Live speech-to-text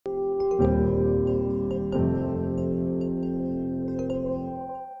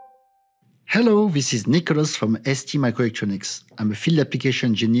Hello, this is Nicholas from STMicroelectronics. I'm a field application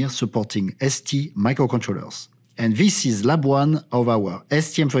engineer supporting ST Microcontrollers. And this is Lab 1 of our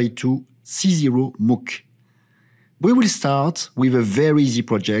STM32C0 MOOC. We will start with a very easy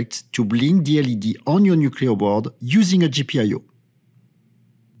project to blink the LED on your Nucleo board using a GPIO.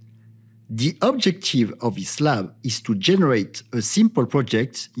 The objective of this lab is to generate a simple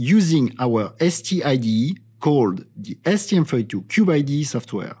project using our ST IDE called the STM32C0 IDE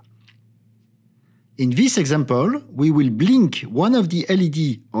software. In this example, we will blink one of the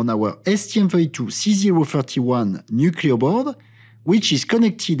LED on our STM32C031 Nucleo board, which is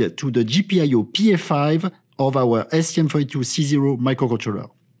connected to the GPIO PA5 of our STM32C0 microcontroller.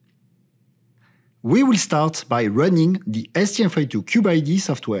 We will start by running the STM32C0 IDE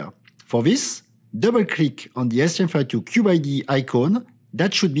software. For this, double-click on the STM32C0 IDE icon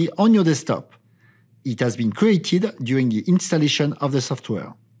that should be on your desktop. It has been created during the installation of the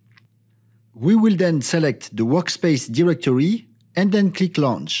software. We will then select the workspace directory and then click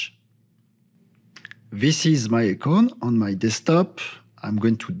Launch. This is my icon on my desktop. I'm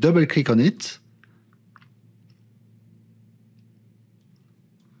going to double-click on it.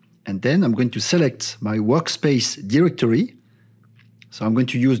 And then I'm going to select my workspace directory. So I'm going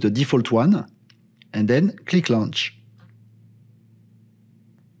to use the default one and then click Launch.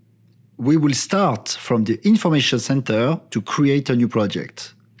 We will start from the information center to create a new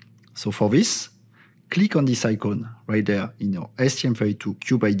project. So for this, click on this icon right there in your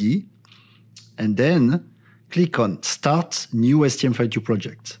STM32C0 IDE and then click on Start New STM32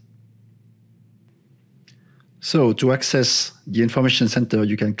 Project. So to access the information center,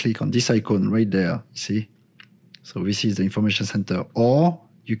 you can click on this icon right there, see? So this is the information center, or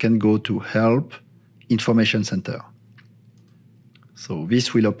you can go to Help Information Center. So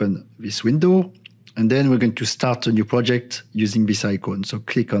this will open this window, and then we're going to start a new project using this icon. So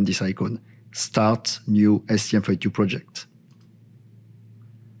click on this icon, Start New STM32 Project.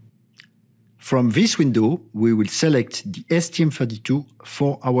 From this window, we will select the STM32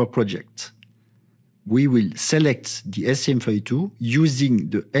 for our project. We will select the STM32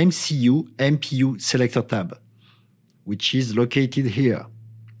 using the MCU/MPU selector tab, which is located here.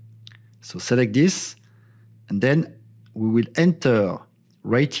 So select this, and then we will enter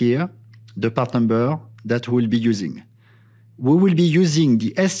right here the part number that we will be using. We will be using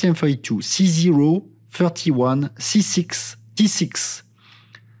the STM32C031 C6 T6.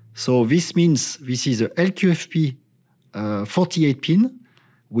 So this means this is a LQFP 48 pin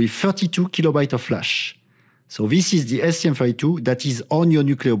with 32 kilobytes of flash. So this is the STM32 that is on your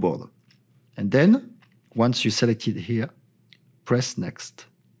Nucleo board. And then, once you select it here, press Next.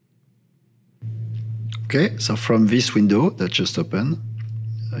 Okay, so from this window that just opened,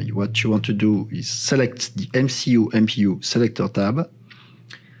 what you want to do is select the MCU/MPU selector tab,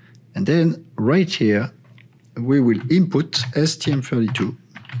 and then right here we will input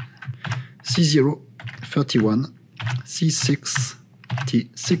STM32C031 C6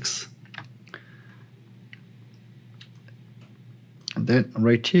 T6, and then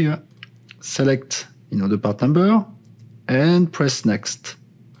right here select the part number and press Next.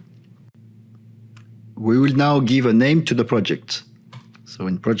 We will now give a name to the project. So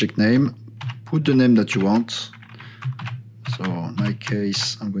in project name, put the name that you want. So in my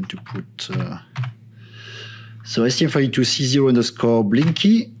case, I'm going to put STM32C0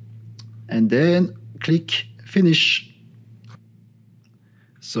 blinky, and then click Finish.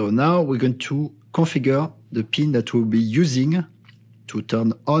 So now we're going to configure the pin that we'll be using to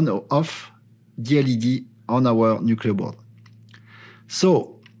turn on or off the LED on our Nucleo board.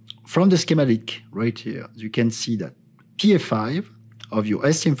 So from the schematic right here, you can see that PA5 of your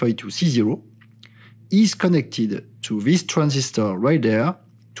STM32C0 is connected to this transistor right there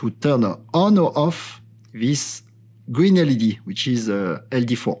to turn on or off this green LED, which is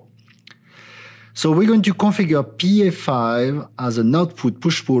LD4. So we're going to configure PA5 as an output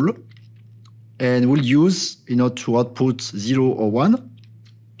push-pull, and we'll use to output 0 or 1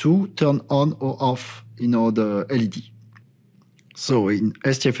 to turn on or off the LED. So in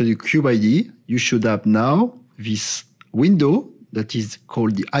STM32C0 IDE, you should have now this window that is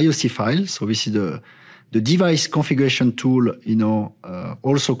called the IOC file. So this is the device configuration tool,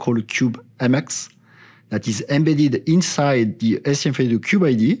 also called Cube MX, that is embedded inside the STM32C0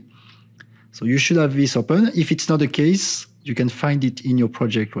 IDE. So you should have this open. If it's not the case, you can find it in your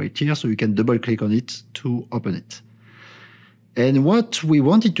project right here. So you can double click on it to open it. And what we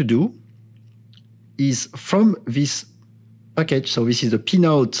wanted to do is from this package, so this is the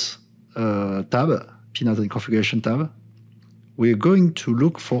pinout tab, pinout and configuration tab, we're going to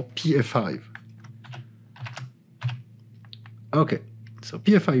look for PA5. Okay, so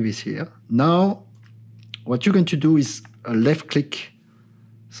PA5 is here. Now, what you're going to do is a left click.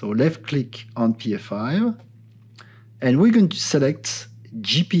 So left click on PA5, and we're going to select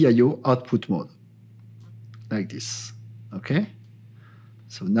GPIO output mode, like this, okay?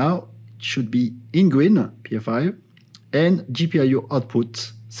 So now it should be in green, PA5, and GPIO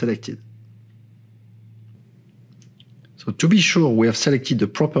output selected. So to be sure, we have selected the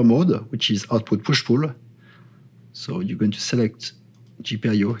proper mode, which is output push-pull. So you're going to select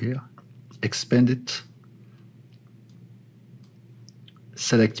GPIO here, expand it,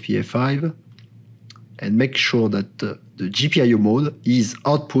 select PA5, and make sure that the GPIO mode is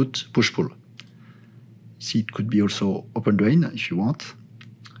output push-pull. See, it could be also open drain if you want.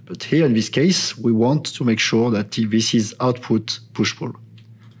 But here in this case, we want to make sure that this is output push-pull.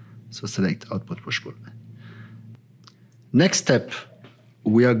 So select output push-pull. Next step,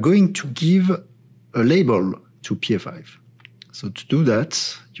 we are going to give a label to PA5. So to do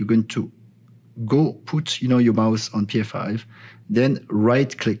that, you're going to go put your mouse on PA5, then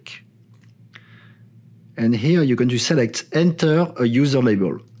right click. And here you're going to select enter a user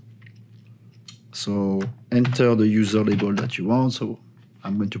label. So enter the user label that you want. So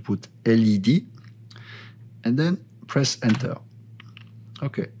I'm going to put LED and then press enter.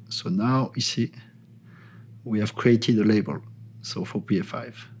 Okay, so now you see we have created a label. So for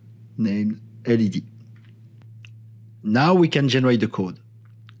PA5, named LED. Now we can generate the code.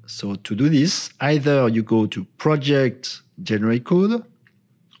 So to do this, either you go to Project, Generate Code,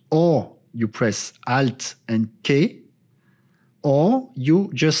 or you press Alt and K, or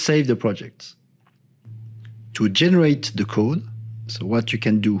you just save the project. To generate the code, so what you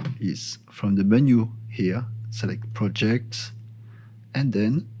can do is from the menu here, select Project, and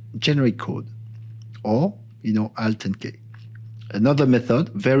then Generate Code, or Alt and K. Another method,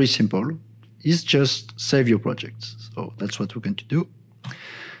 very simple, is just save your project. So that's what we're going to do.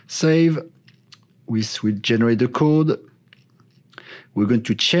 Save, we will generate the code. We're going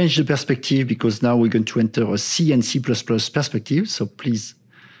to change the perspective because now we're going to enter a C and C++ perspective. So please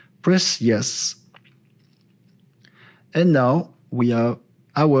press yes. And now we have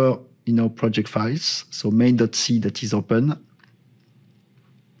our project files. So main.c that is open.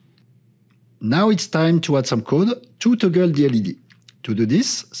 Now it's time to add some code to toggle the LED. To do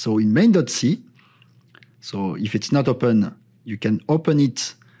this, so in main.c, so if it's not open, you can open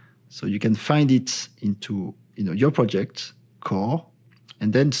it. So you can find it into your project, core,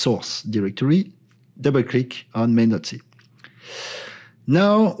 and then source directory, double click on main.c.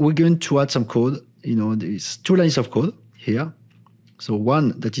 Now we're going to add some code. There's two lines of code here. So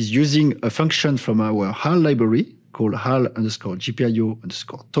one that is using a function from our HAL library called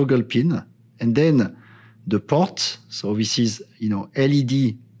HAL_GPIO_toggle pin. And then the port, so this is,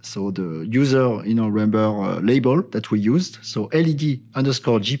 LED, so the user, remember label that we used. So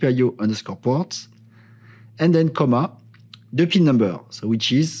LED_GPIO_ports, and then comma, the pin number, so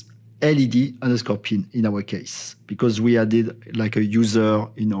which is LED_pin in our case, because we added like a user,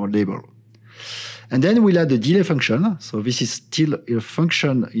 label. And then we'll add the delay function. So this is still a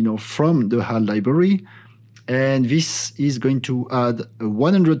function, from the HAL library. And this is going to add a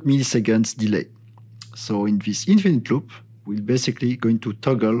 100 milliseconds delay. So in this infinite loop, we're basically going to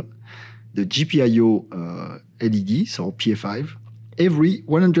toggle the GPIO LED, so PA5, every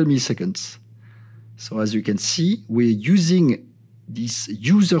 100 milliseconds. So as you can see, we're using this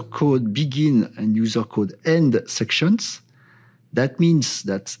user code begin and user code end sections. That means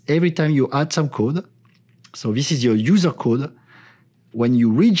that every time you add some code, so this is your user code, when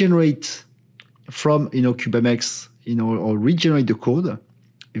you regenerate from CubeMX, or regenerate the code,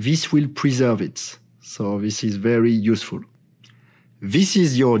 this will preserve it. So this is very useful. This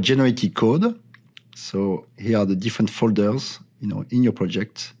is your generated code. So here are the different folders, in your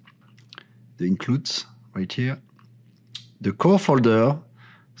project. The includes right here. The core folder.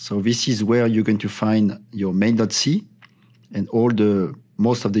 So this is where you're going to find your main.c and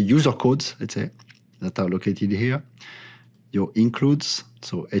most of the user codes, let's say, that are located here. Your includes,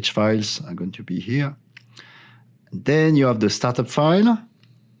 so H files are going to be here. Then you have the startup file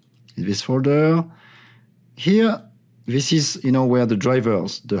in this folder. Here, this is, where the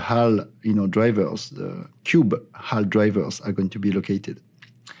drivers, the HAL, drivers, the Cube HAL drivers are going to be located,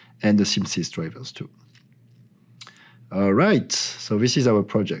 and the SimSys drivers too. All right, so this is our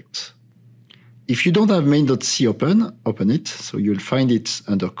project. If you don't have main.c open it. So you'll find it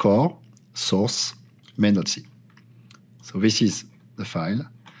under core, source, main.c. So this is the file.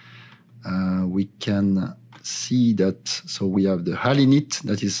 We can see that, so we have the HAL init,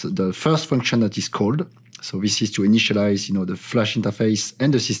 that is the first function that is called. So this is to initialize, the flash interface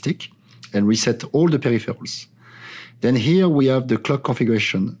and the SysTick and reset all the peripherals. Then here we have the clock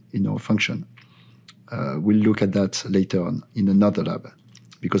configuration, function. We'll look at that later on in another lab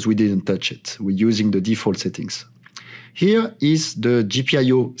because we didn't touch it. We're using the default settings. Here is the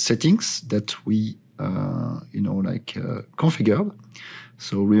GPIO settings that we, configured.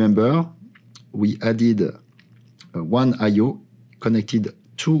 So remember, we added one I/O connected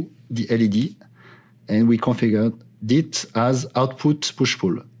to the LED, and we configured it as output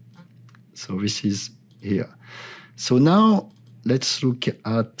push-pull. So this is here. So now let's look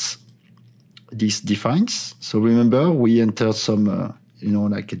at these defines. So remember, we entered some,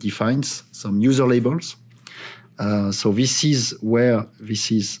 defines, some user labels. So this is where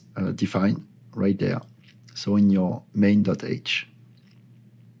this is defined, right there. So in your main.h.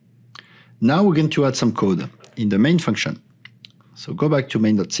 Now we're going to add some code in the main function. So go back to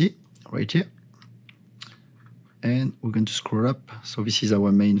main.c, right here. And we're going to scroll up. So this is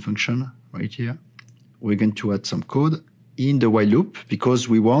our main function, right here. We're going to add some code in the while loop because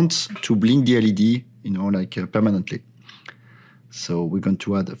we want to blink the LED, permanently. So we're going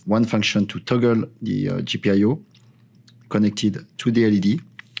to add one function to toggle the GPIO connected to the LED.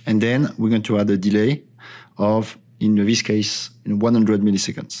 And then we're going to add a delay of, in this case, 100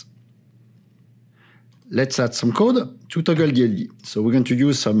 milliseconds. Let's add some code to toggle the LED. So we're going to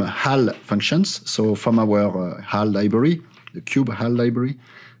use some HAL functions. So from our HAL library, the cube HAL library.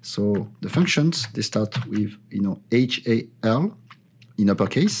 So the functions, they start with, HAL in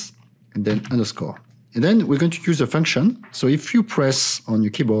uppercase and then underscore. And then we're going to use a function. So if you press on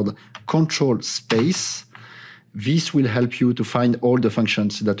your keyboard Control space, this will help you to find all the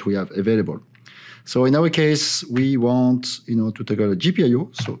functions that we have available. So in our case, we want, to toggle a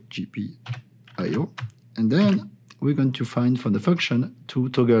GPIO, so GPIO. And then we're going to find from the function to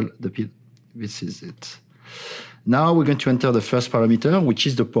toggle the pin. This is it. Now we're going to enter the first parameter, which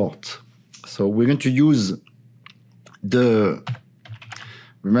is the port. So we're going to use the,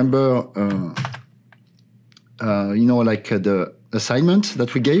 remember, the assignment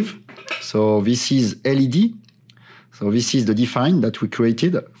that we gave. So this is LED. So this is the define that we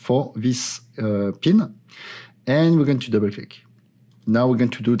created for this pin. And we're going to double click. Now we're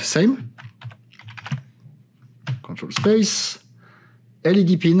going to do the same. Control space,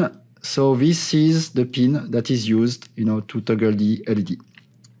 LED pin. So this is the pin that is used, to toggle the LED.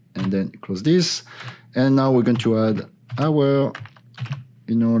 And then close this. And now we're going to add our,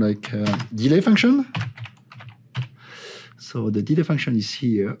 delay function. So the delay function is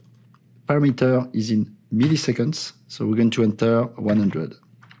here. Parameter is in milliseconds. So we're going to enter 100.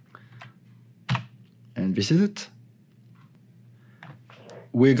 And this is it.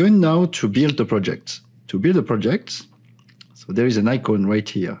 We're going now to build the project. To build a project, so there is an icon right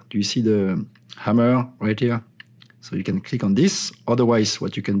here. Do you see the hammer right here? So you can click on this. Otherwise,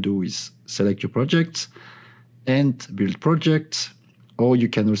 what you can do is select your project and build project, or you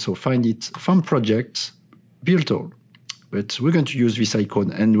can also find it from project, build all. But we're going to use this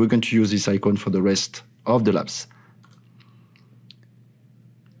icon, and we're going to use this icon for the rest of the labs.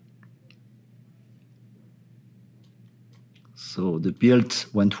 So the build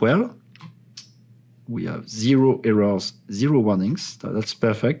went well. We have 0 errors, 0 warnings. That's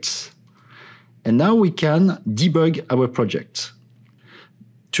perfect. And now we can debug our project.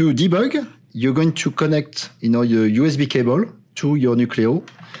 To debug, you're going to connect, your USB cable to your Nucleo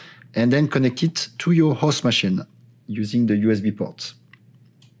and then connect it to your host machine using the USB port.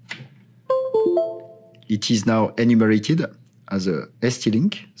 It is now enumerated as a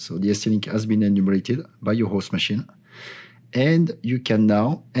ST-Link. So the ST-Link has been enumerated by your host machine. And you can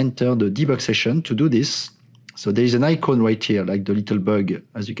now enter the debug session to do this. So there is an icon right here, like the little bug,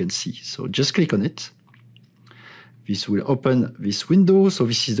 as you can see. So just click on it. This will open this window. So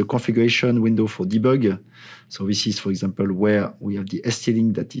this is the configuration window for debug. So this is, for example, where we have the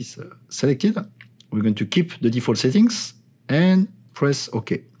ST-Link that is selected. We're going to keep the default settings and press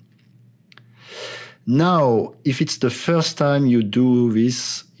OK. Now, if it's the first time you do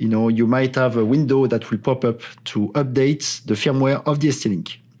this, you might have a window that will pop up to update the firmware of the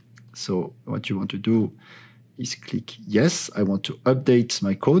ST-Link. So what you want to do is click yes, I want to update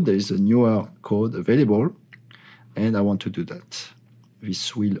my code. There is a newer code available, and I want to do that.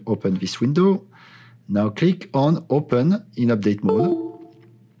 This will open this window. Now click on open in update mode.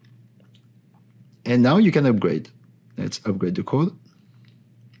 And now you can upgrade. Let's upgrade the code.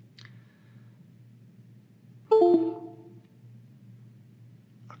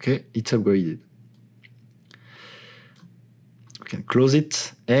 Okay, it's upgraded. We can close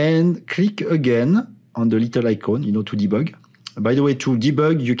it and click again on the little icon, to debug. By the way, to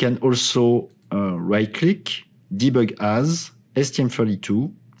debug, you can also right-click, debug as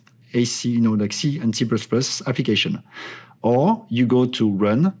STM32, AC, like C and C++ application. Or you go to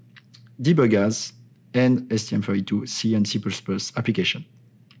run, debug as, and STM32C and C++ application.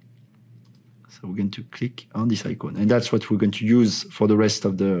 So we're going to click on this icon. And that's what we're going to use for the rest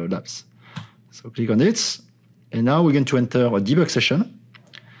of the labs. So click on it. And now we're going to enter a debug session.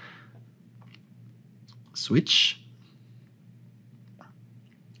 Switch.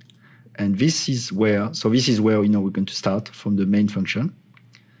 And this is where we're going to start from the main function.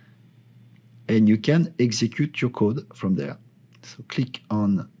 And you can execute your code from there. So click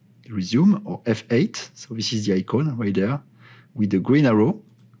on resume or F8. So this is the icon right there with the green arrow.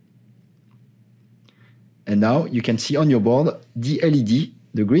 And now you can see on your board the LED,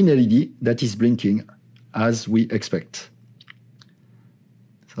 the green LED that is blinking as we expect.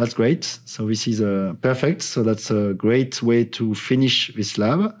 So that's great. So this is perfect. So that's a great way to finish this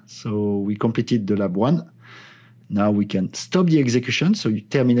lab. So we completed the lab 1. Now we can stop the execution. So you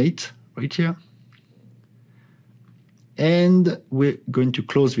terminate right here. And we're going to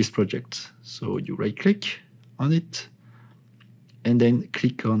close this project. So you right-click on it and then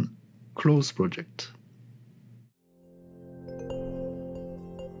click on Close Project.